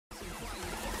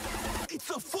It's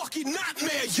a fucking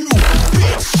nightmare, you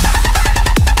bitch!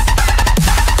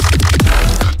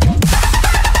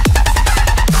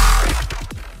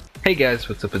 Hey guys,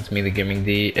 what's up? It's me,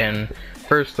 TheGamingD, and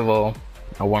first of all,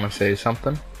 I want to say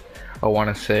something. I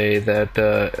want to say that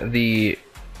the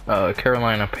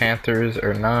Carolina Panthers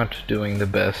are not doing the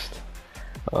best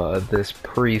this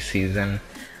preseason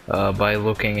by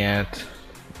looking at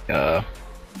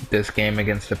this game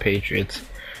against the Patriots.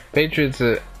 Patriots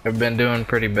have been doing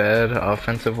pretty bad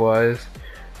offensive-wise,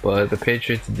 but the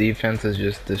Patriots' defense is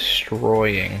just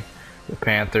destroying the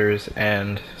Panthers,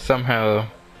 and somehow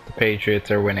the Patriots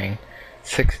are winning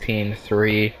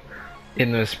 16-3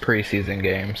 in this preseason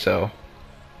game. So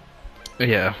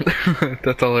yeah,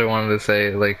 that's all I wanted to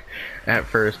say, like, at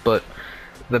first. But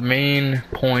the main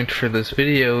point for this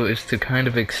video is to kind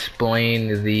of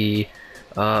explain the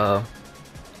freaking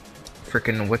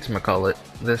whatchamacallit,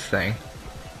 this thing,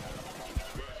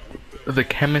 the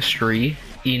chemistry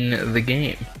in the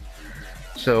game.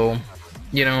 So,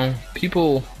 you know,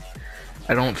 people,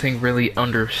 I don't think, really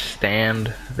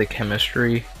understand the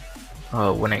chemistry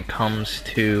when it comes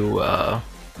to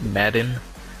Madden.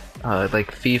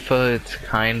 Like FIFA, it's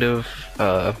kind of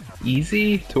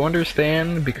easy to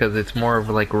understand because it's more of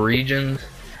like regions,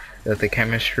 that the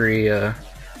chemistry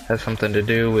has something to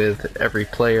do with every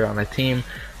player on the team.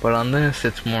 But on this,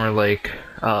 it's more like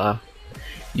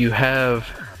you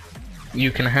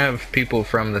can have people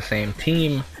from the same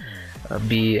team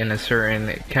be in a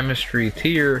certain chemistry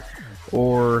tier,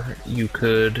 or you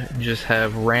could just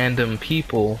have random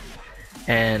people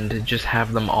and just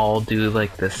have them all do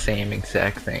like the same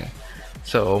exact thing.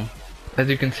 So as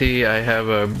you can see, I have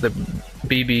the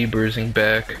BB bruising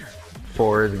back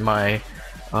for my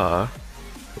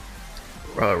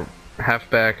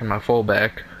halfback and my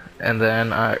fullback, and then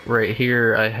right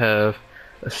here I have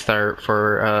a start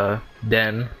for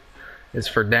Den. It's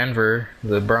for Denver,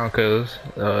 the Broncos,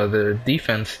 the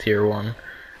defense tier 1.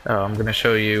 I'm gonna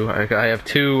show you. I have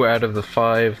 2 out of the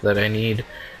 5 that I need.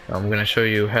 I'm gonna show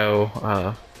you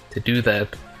how to do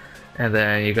that. And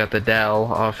then you got the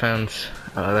Dal offense.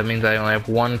 That means I only have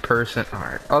 1 person.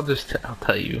 Alright, I'll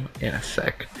tell you in a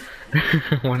sec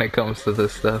when it comes to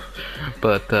this stuff.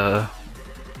 But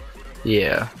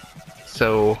yeah,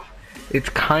 so it's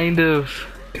kind of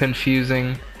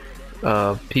confusing.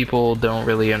 People don't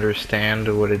really understand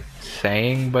what it's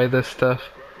saying by this stuff,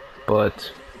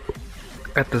 but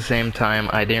at the same time,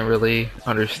 I didn't really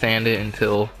understand it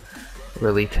until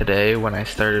really today when I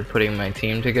started putting my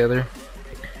team together.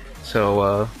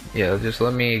 So yeah, just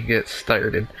let me get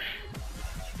started.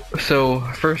 So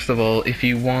first of all, if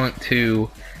you want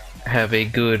to have a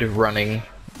good running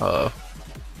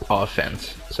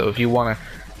offense, so if you want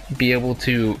to be able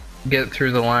to get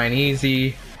through the line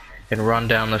easy and run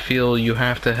down the field, you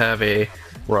have to have a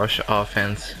rush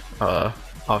offense,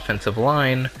 offensive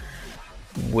line,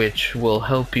 which will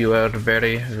help you out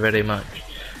very, very much.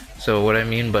 So what I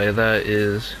mean by that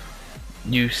is,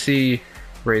 you see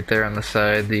right there on the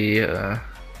side the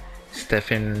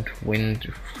Stephen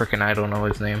Wind, frickin' I don't know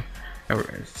his name,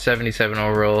 77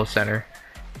 overall center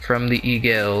from the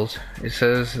Eagles. It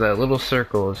says that little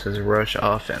circle, it says rush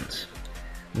offense.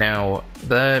 Now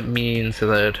that means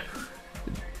that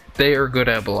they are good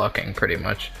at blocking pretty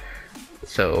much.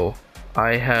 So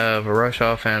I have a rush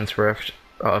offense, rush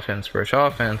offense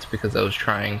because I was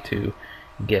trying to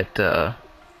get a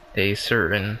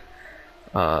certain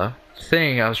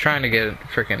thing. I was trying to get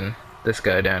freaking this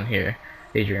guy down here,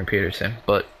 Adrian Peterson.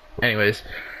 But anyways,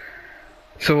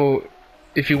 so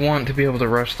if you want to be able to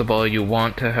rush the ball, you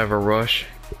want to have a rush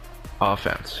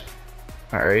offense.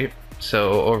 Alright,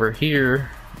 so over here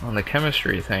on the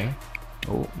chemistry thing,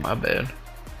 oh my bad,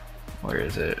 where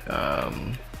is it?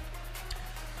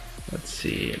 Let's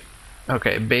see.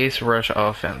 Okay, base rush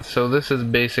offense. So this is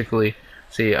basically,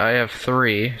 see, I have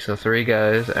 3, so 3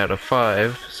 guys out of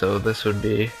 5, so this would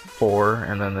be 4,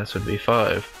 and then this would be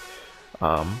 5.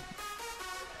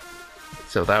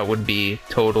 So that would be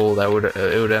total, that would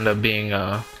it would end up being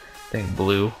I think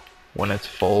blue when it's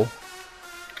full.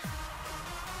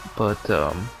 But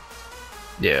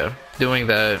yeah, doing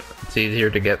that, it's easier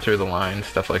to get through the line,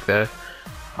 stuff like that.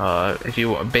 If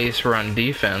you want base run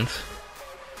defense,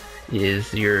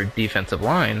 is your defensive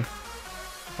line.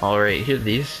 Alright, here,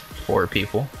 these 4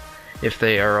 people, if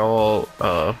they are all,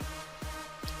 I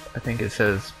think it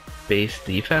says base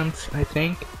defense, I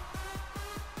think,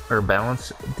 or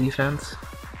balance defense.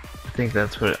 I think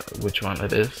that's which one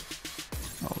it is.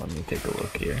 Oh, let me take a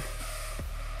look here.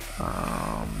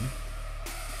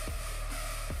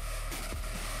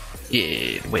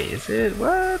 Yeah, wait, is it?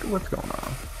 What's going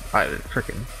on? I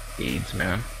freaking AIDS,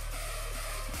 man.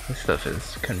 This stuff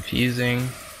is confusing.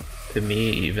 to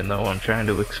me, even though I'm trying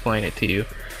to explain it to you.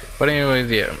 But anyways,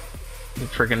 yeah, the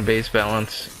freaking base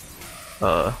balance.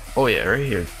 Oh yeah, right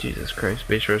here. Jesus Christ,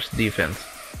 base rush defense.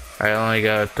 I only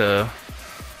got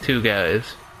 2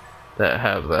 guys that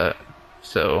have that,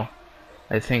 so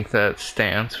I think that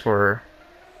stands for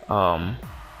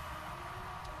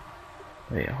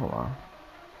wait, hold on.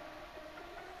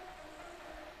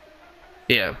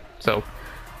 Yeah, so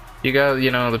you got,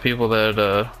 you know, the people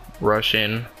that rush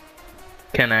in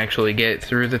can actually get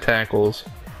through the tackles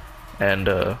and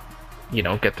you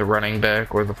know, get the running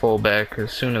back or the fullback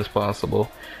as soon as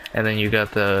possible. And then you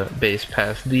got the base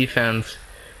pass defense,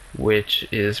 which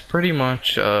is pretty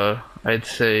much I'd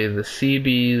say the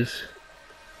CBs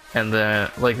and then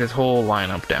like this whole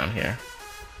lineup down here,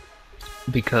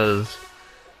 because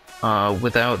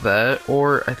without that,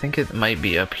 or I think it might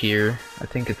be up here. I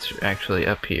think it's actually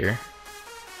up here.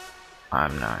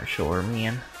 I'm not sure,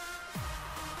 man.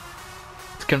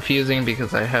 It's confusing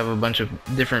because I have a bunch of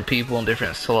different people in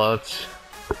different slots,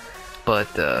 but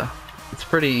it's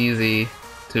pretty easy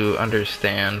to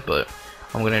understand. But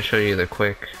I'm gonna show you the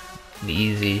quick and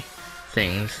easy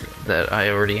things that I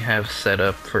already have set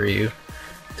up for you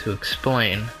to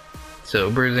explain. So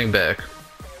bruising back,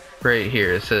 right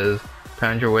here it says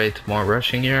pound your way to more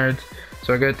rushing yards.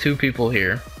 So I got 2 people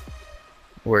here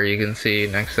where you can see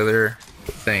next to their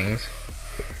things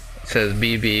it says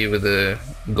BB with the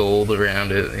gold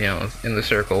around it, you know, in the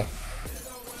circle.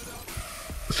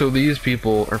 So these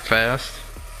people are fast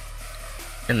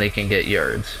and they can get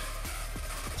yards.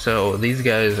 So these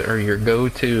guys are your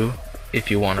go-to if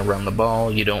you want to run the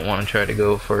ball. You don't want to try to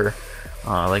go for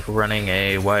like running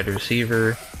a wide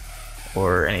receiver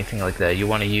or anything like that. You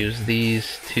want to use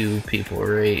these 2 people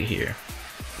right here,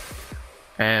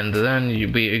 and then you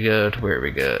be good. Where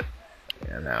we got?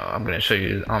 Yeah, now I'm gonna show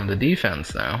you on the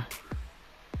defense now.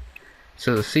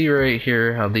 So see right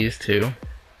here how these 2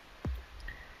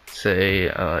 say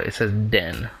it says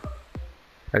den.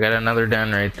 I got another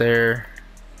den right there.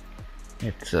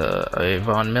 It's a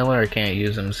Von Miller. I can't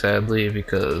use him sadly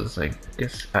because I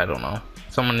guess I don't know.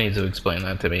 Someone needs to explain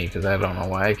that to me because I don't know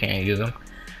why I can't use him.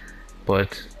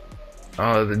 But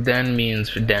the den means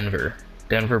for Denver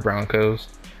Broncos.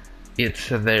 It's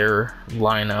their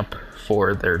lineup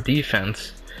for their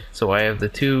defense. So I have the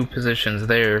 2 positions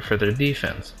there for their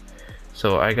defense.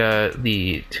 So I got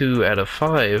the 2 out of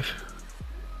 5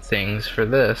 things for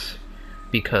this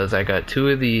because I got 2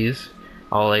 of these.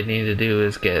 All I need to do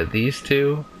is get these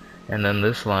 2 and then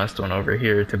this last one over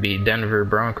here to be Denver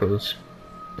Broncos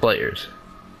players.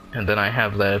 And then I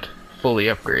have that fully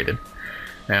upgraded.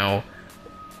 Now,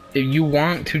 if you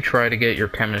want to try to get your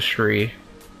chemistry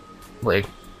like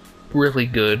really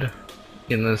good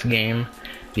in this game,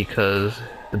 because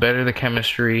the better the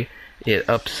chemistry, it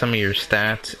ups some of your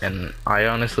stats, and I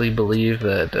honestly believe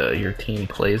that your team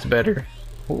plays better.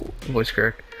 Ooh, voice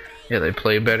crack. Yeah, they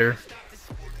play better.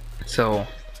 So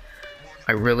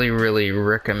I really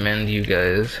recommend you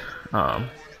guys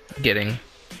getting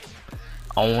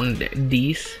on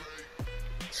these.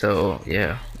 So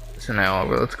yeah, so now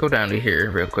let's go down to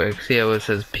here real quick. See how it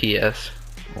says PS?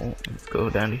 Oh, let's go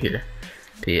down to here.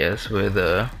 PS with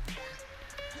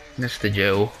Mr.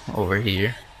 Joe over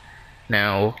here.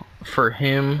 Now for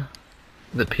him,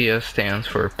 the PS stands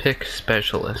for Pick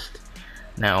Specialist.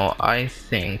 Now I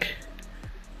think,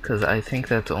 because I think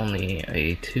that's only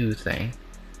a 2 thing.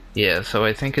 Yeah, so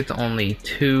I think it's only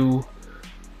 2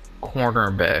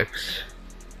 cornerbacks.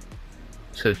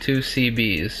 So 2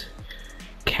 CBs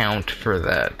count for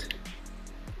that.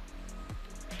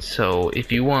 So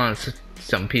if you want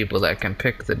some people that can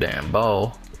pick the damn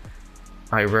ball,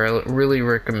 I really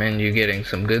recommend you getting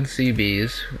some good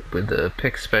CBs with the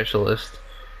pick specialist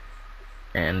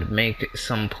and make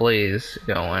some plays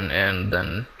going, and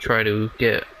then try to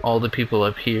get all the people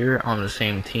up here on the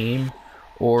same team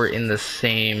or in the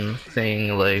same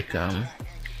thing. Like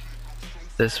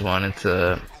this one, it's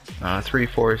a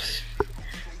 3-4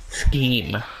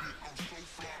 scheme.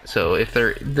 So if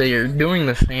they're doing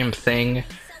the same thing,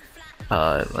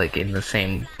 like in the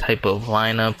same type of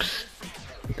lineups,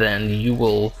 then you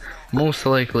will most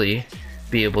likely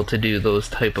be able to do those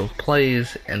type of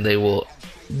plays, and they will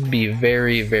be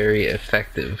very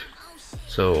effective.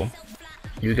 So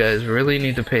you guys really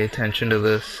need to pay attention to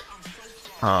this.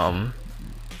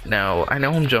 Now I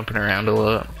know I'm jumping around a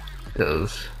lot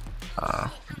because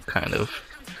I'm kind of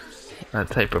that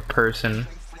type of person,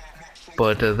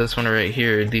 but this one right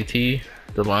here, DT,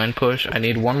 the line push, I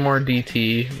need one more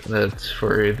DT that's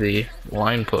for the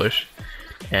line push,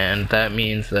 and that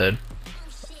means that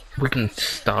we can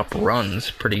stop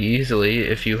runs pretty easily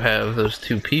if you have those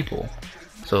 2 people.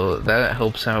 So that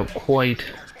helps out quite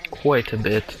a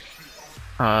bit.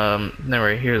 Then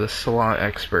right here, the slot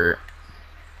expert.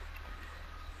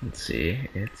 Let's see,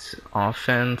 it's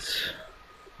offense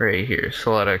right here,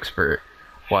 slot expert,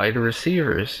 wide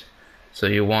receivers. So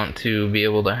you want to be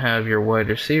able to have your wide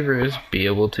receivers be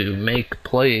able to make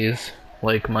plays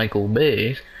like Michael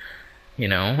Bay, you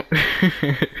know.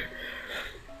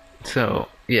 So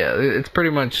yeah, it's pretty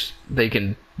much they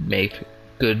can make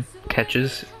good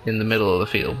catches in the middle of the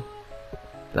field.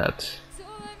 That's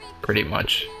pretty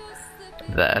much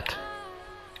that.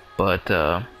 But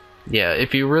yeah,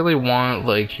 if you really want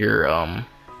like your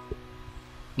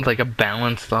like a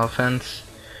balanced offense,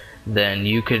 then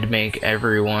you could make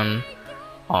everyone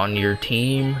on your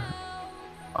team,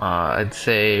 I'd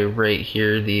say right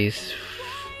here, these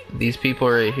people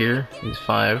right here, these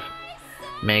 5,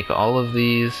 make all of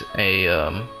these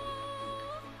a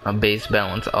base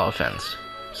balance offense.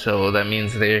 So that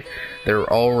means they're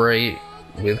all right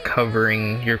with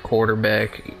covering your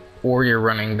quarterback or your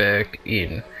running back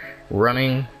in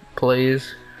running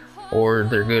plays, or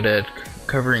they're good at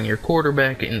covering your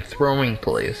quarterback in throwing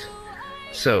plays.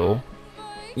 So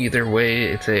either way,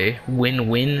 it's a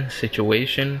win-win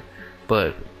situation.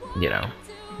 But you know,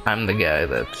 I'm the guy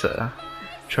that's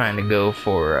trying to go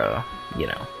for you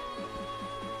know,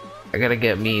 I gotta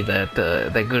get me that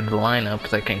that good lineup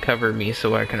that can cover me,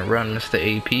 so I can run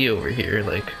Mr. AP over here.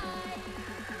 Like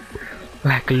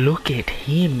look at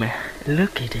him,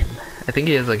 look at him. I think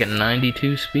he has like a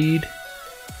 92 speed.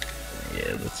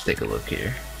 Yeah, let's take a look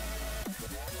here.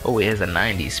 Oh, he has a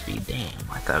 90 speed. Damn,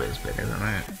 I thought it was better than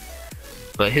that.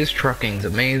 But his trucking's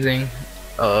amazing.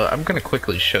 I'm gonna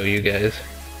quickly show you guys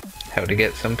how to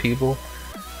get some people.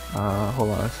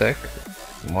 Hold on a sec.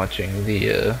 I'm watching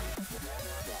the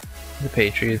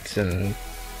Patriots and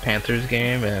Panthers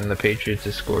game, and the Patriots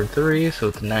have scored 3, so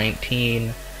it's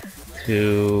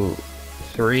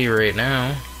 19-3 right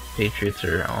now. Patriots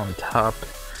are on top.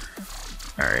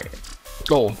 Alright.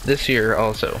 Oh, this year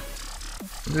also.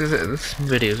 This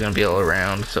video is gonna be all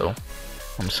around, so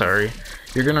I'm sorry.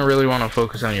 You're gonna really want to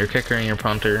focus on your kicker and your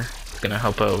punter. It's gonna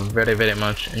help out very, very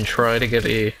much, and try to get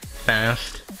a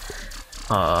fast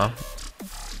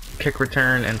kick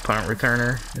return and punt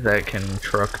returner that can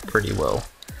truck pretty well.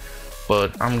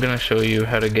 But I'm gonna show you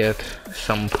how to get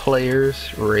some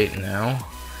players right now.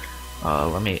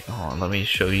 Let me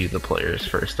show you the players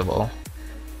first of all.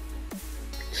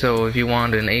 So if you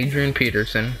want an Adrian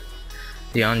Peterson,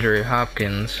 DeAndre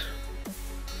Hopkins,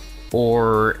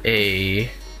 or a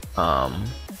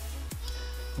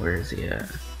where is he at?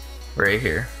 Right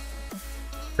here.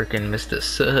 Freaking Mr.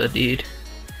 Dude.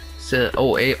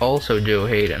 Oh, also Joe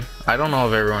Hayden. I don't know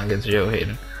if everyone gets Joe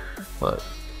Hayden, but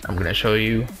I'm gonna show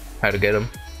you how to get him.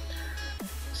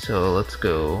 So let's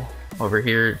go over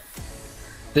here.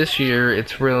 This year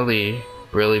it's really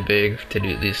big to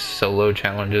do these solo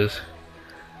challenges.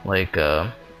 Like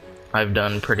I've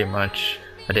done pretty much,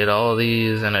 I did all of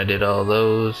these and I did all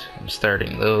those. I'm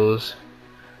starting those.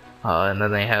 And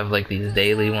then they have like these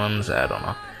daily ones, I don't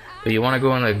know. But you want to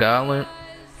go in the gauntlet,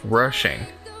 rushing.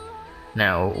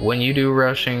 Now, when you do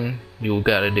rushing, you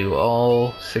gotta do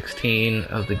all 16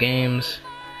 of the games.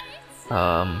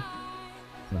 Let's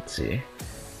see.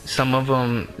 Some of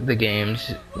them, the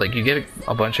games, like you get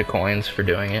a bunch of coins for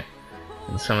doing it.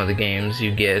 In some of the games,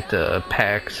 you get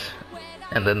packs.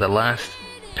 And then the last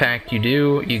pack you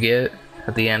do, you get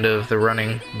at the end of the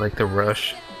running, like the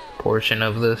rush portion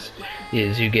of this,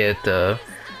 is you get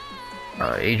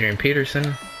Adrian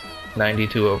Peterson,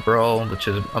 92 overall, which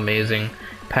is amazing.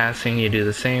 Passing, you do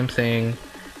the same thing.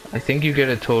 I think you get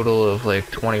a total of like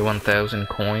 21,000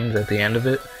 coins at the end of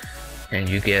it, and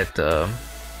you get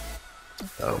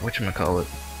whatchamacallit,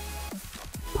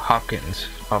 Hopkins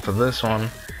off of this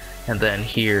one, and then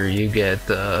here you get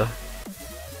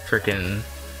freaking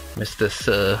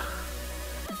Mr.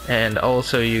 And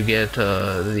also you get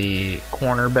the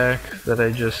cornerback that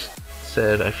I just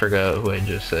said. I forgot who I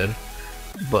just said.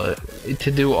 But to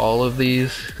do all of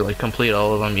these, to like complete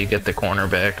all of them, you get the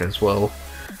cornerback as well,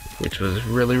 which was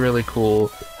really cool.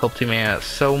 Helped me out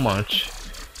so much.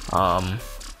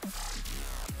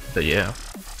 But yeah,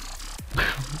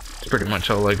 that's pretty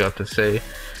much all I got to say.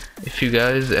 If you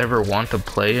guys ever want to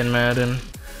play in Madden,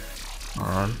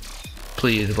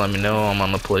 please let me know. I'm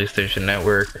on the PlayStation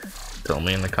Network. Tell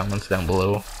me in the comments down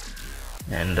below.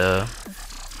 And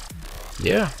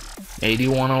yeah,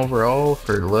 81 overall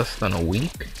for less than a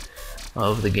week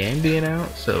of the game being out,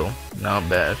 so not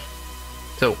bad.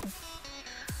 So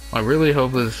I really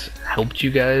hope this helped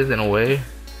you guys in a way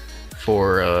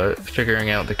for figuring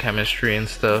out the chemistry and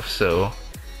stuff. So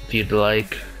if you'd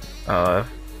like,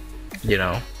 you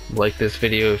know, like this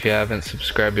video if you haven't,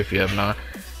 subscribe if you have not,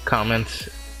 comment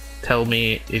tell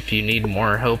me if you need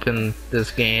more help in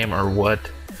this game or what.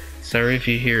 Sorry if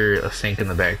you hear a sync in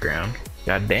the background.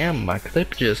 God damn, my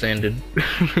clip just ended.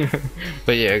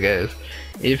 But yeah, guys,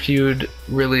 if you'd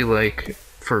really like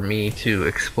for me to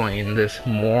explain this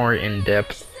more in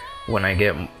depth when I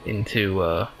get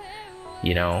into,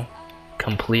 you know,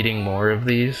 completing more of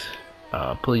these,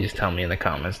 please tell me in the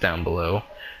comments down below.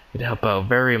 It'd help out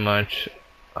very much.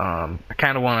 I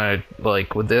kind of want to,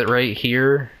 like, with it right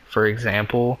here, for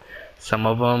example, some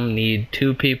of them need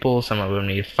 2 people, some of them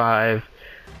need 5.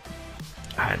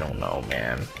 I don't know,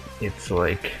 man. It's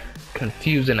like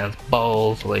confusing as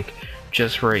balls. Like,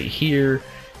 just right here,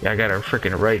 I got a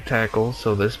freaking right tackle,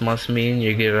 so this must mean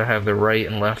you gotta have the right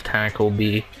and left tackle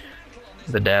be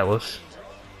the Dallas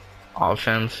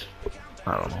offense.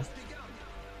 I don't know.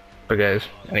 But guys,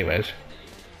 anyways,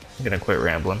 I'm gonna quit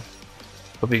rambling.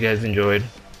 Hope you guys enjoyed.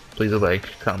 Please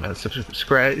like, comment,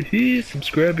 subscribe.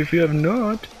 Subscribe if you have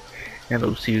not. And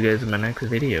I'll see you guys in my next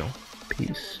video.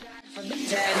 Peace.